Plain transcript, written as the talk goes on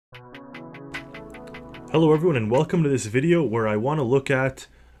Hello everyone and welcome to this video where I want to look at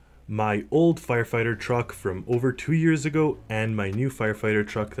my old firefighter truck from over 2 years ago and my new firefighter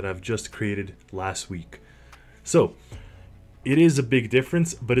truck that I've just created last week. So it is a big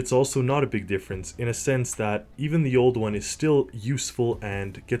difference, but it's also not a big difference in a sense that even the old one is still useful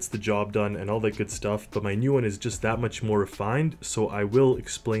and gets the job done and all that good stuff, but my new one is just that much more refined, so I will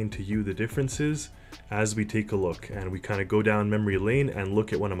explain to you the differences as we take a look and we kind of go down memory lane and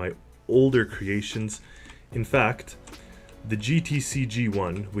look at one of my older creations. In fact, the GTC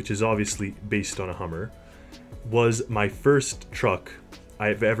G1, which is obviously based on a Hummer, was my first truck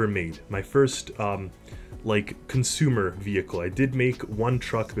I've ever made. My first like consumer vehicle. I did make one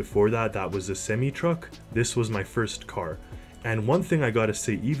truck before that. That was a semi truck. This was my first car. And one thing I gotta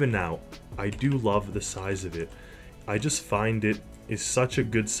say, even now, I do love the size of it. I just find it is such a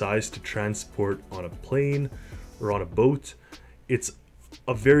good size to transport on a plane or on a boat. It's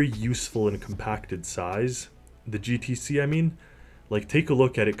a very useful and compacted size. The GTC, I mean, like take a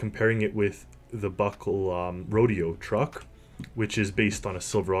look at it, comparing it with the Buckle rodeo truck, which is based on a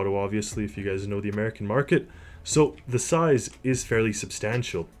Silverado, obviously, if you guys know the American market. So the size is fairly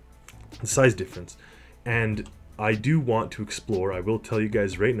substantial, the size difference. And I do want to explore, I will tell you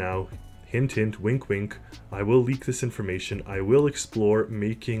guys right now, hint hint, wink wink, I will leak this information. I will explore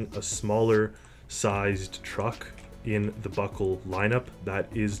making a smaller sized truck in the Buckle lineup that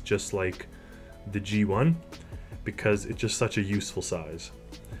is just like the G1, because it's just such a useful size.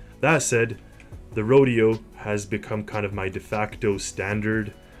 That said, the rodeo has become kind of my de facto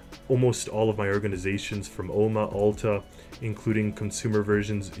standard. Almost all of my organizations from OMA, Alta, including consumer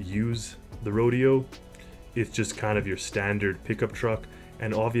versions, use the rodeo. It's just kind of your standard pickup truck,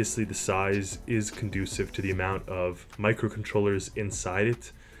 and obviously the size is conducive to the amount of microcontrollers inside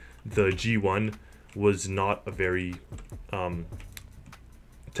it. The G1 was not a very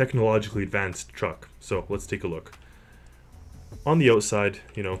technologically advanced truck. So let's take a look. On the outside,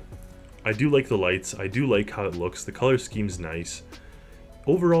 you know, I do like the lights. I do like how it looks. The color scheme's nice.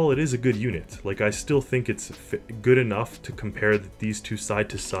 Overall, it is a good unit. Like, I still think it's good enough to compare these two side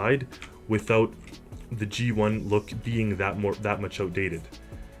to side without the G1 look being that much outdated.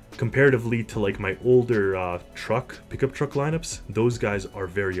 Comparatively to like my older pickup truck lineups, those guys are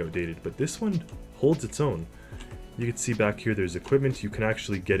very outdated, but this one holds its own. You can see back here there's equipment. You can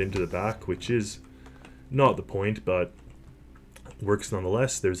actually get into the back, which is not the point, but works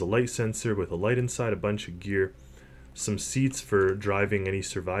nonetheless. There's a light sensor with a light inside, a bunch of gear, some seats for driving any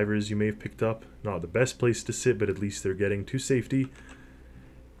survivors you may have picked up. Not the best place to sit, but at least they're getting to safety.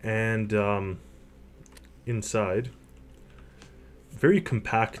 And inside, very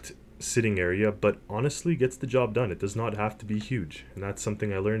compact sitting area, but honestly gets the job done. It does not have to be huge, and that's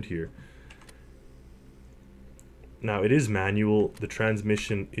something I learned here. Now, it is manual. The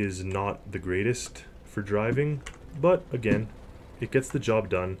transmission is not the greatest for driving, but again, it gets the job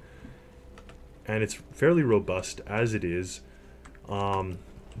done, and it's fairly robust as it is.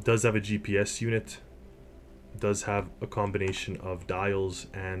 Does have a GPS unit, does have a combination of dials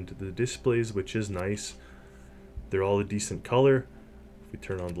and the displays, which is nice. They're all a decent color. If we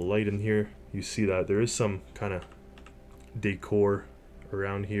turn on the light in here, you see that there is some kind of decor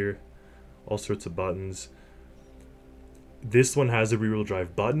around here, all sorts of buttons. This one has a rear-wheel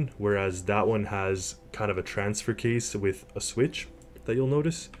drive button, whereas that one has kind of a transfer case with a switch that you'll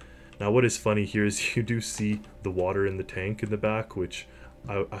notice. Now, what is funny here is you do see the water in the tank in the back, which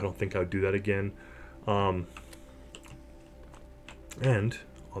I don't think I would do that again. And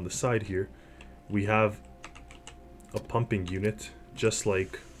on the side here, we have a pumping unit, just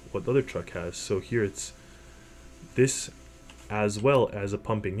like what the other truck has. So here it's this as well as a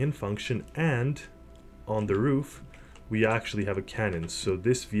pumping in function, and on the roof we actually have a cannon. So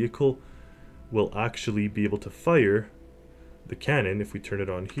this vehicle will actually be able to fire the cannon if we turn it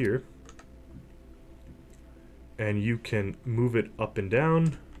on here, and you can move it up and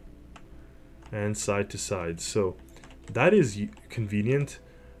down and side to side. So that is convenient.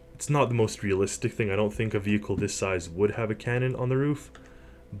 It's not the most realistic thing. I don't think a vehicle this size would have a cannon on the roof,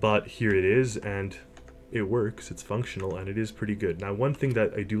 but here it is, and it works, it's functional, and it is pretty good. Now, one thing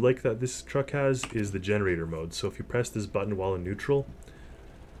that I do like that this truck has is the generator mode. So if you press this button while in neutral,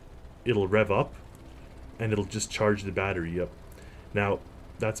 it'll rev up and it'll just charge the battery up. Now,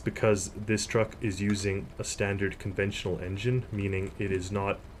 that's because this truck is using a standard conventional engine, meaning it is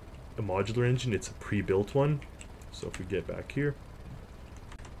not a modular engine, it's a pre-built one. So if we get back here,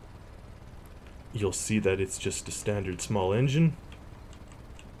 you'll see that it's just a standard small engine.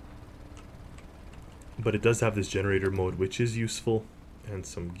 But it does have this generator mode, which is useful, and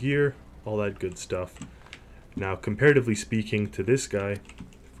some gear, all that good stuff. Now, comparatively speaking to this guy,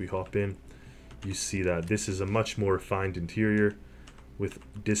 if we hop in, you see that this is a much more refined interior with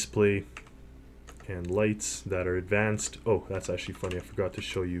display and lights that are advanced. Oh, that's actually funny. I forgot to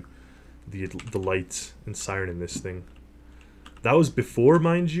show you the lights and siren in this thing. That was before,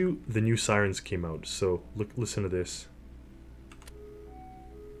 mind you, the new sirens came out. So listen to this.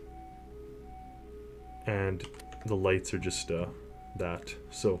 And the lights are just that.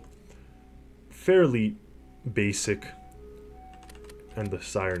 So fairly basic. And the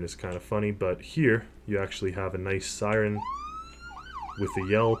siren is kind of funny, but here you actually have a nice siren with a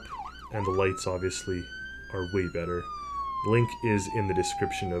yelp, and the lights obviously are way better. Link is in the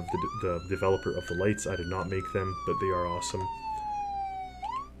description of the developer of the lights. I did not make them, but they are awesome.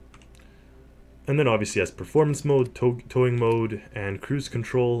 And then obviously has performance mode, towing mode, and cruise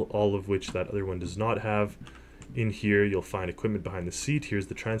control, all of which that other one does not have. In here you'll find equipment behind the seat. Here's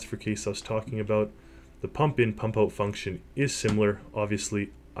the transfer case I was talking about. The pump in, pump out function is similar.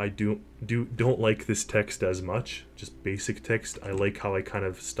 Obviously, I don't like this text as much, just basic text. I like how I kind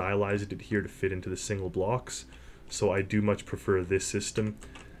of stylized it here to fit into the single blocks. So I do much prefer this system.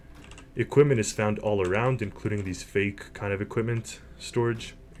 Equipment is found all around, including these fake kind of equipment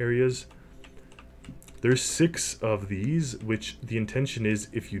storage areas. There's 6 of these, which the intention is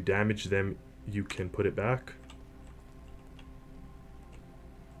if you damage them, you can put it back.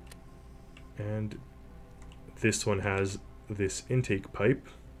 And this one has this intake pipe,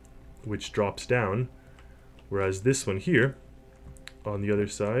 which drops down, whereas this one here, on the other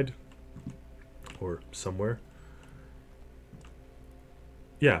side, or somewhere,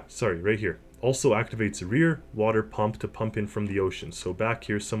 yeah, sorry, right here, also activates a rear water pump to pump in from the ocean. So back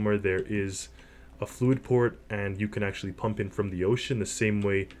here somewhere there is a fluid port, and you can actually pump in from the ocean the same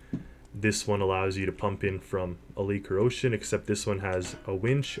way this one allows you to pump in from a lake or ocean, except this one has a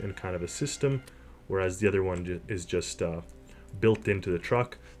winch and kind of a system, whereas the other one is just built into the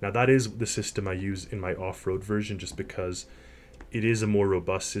truck. Now that is the system I use in my off-road version, just because it is a more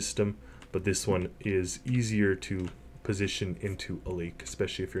robust system, but this one is easier to position into a lake,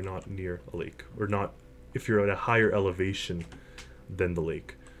 especially if you're not near a lake, or not if you're at a higher elevation than the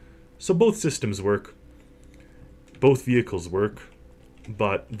lake. So both systems work, both vehicles work,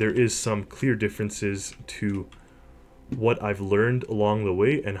 but there is some clear differences to what I've learned along the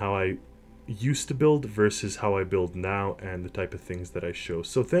way and how I used to build versus how I build now, and the type of things that I show.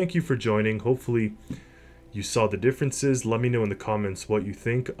 So thank you for joining. Hopefully you saw the differences. Let me know in the comments what you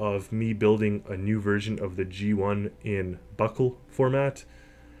think of me building a new version of the G1 in buckle format,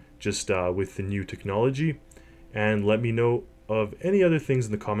 just with the new technology. And let me know of any other things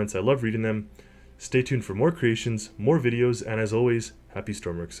in the comments. I love reading them. Stay tuned for more creations, more videos, and as always, happy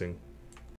Stormworksing.